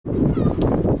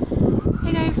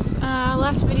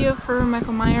Last video for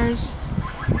Michael Myers.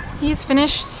 He's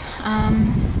finished.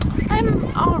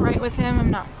 I'm alright with him.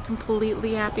 I'm not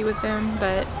completely happy with him,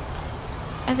 but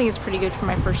I think it's pretty good for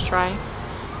my first try.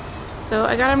 So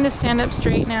I got him to stand up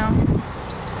straight now.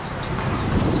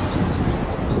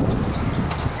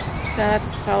 So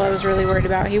that's all I was really worried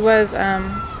about. He was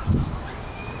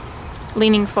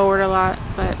leaning forward a lot,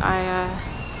 but I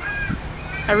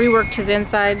reworked his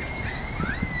insides,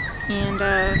 and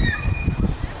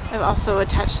I've also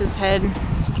attached his head,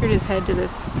 secured his head to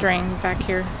this string back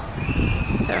here.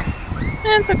 So,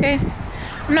 it's okay.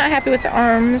 I'm not happy with the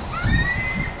arms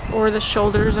or the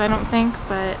shoulders, I don't think,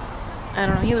 but I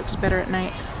don't know, he looks better at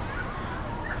night.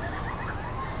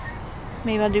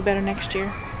 Maybe I'll do better next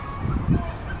year.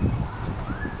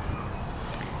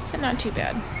 But not too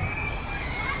bad.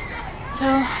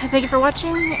 So, thank you for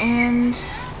watching, and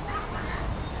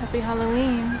happy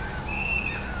Halloween.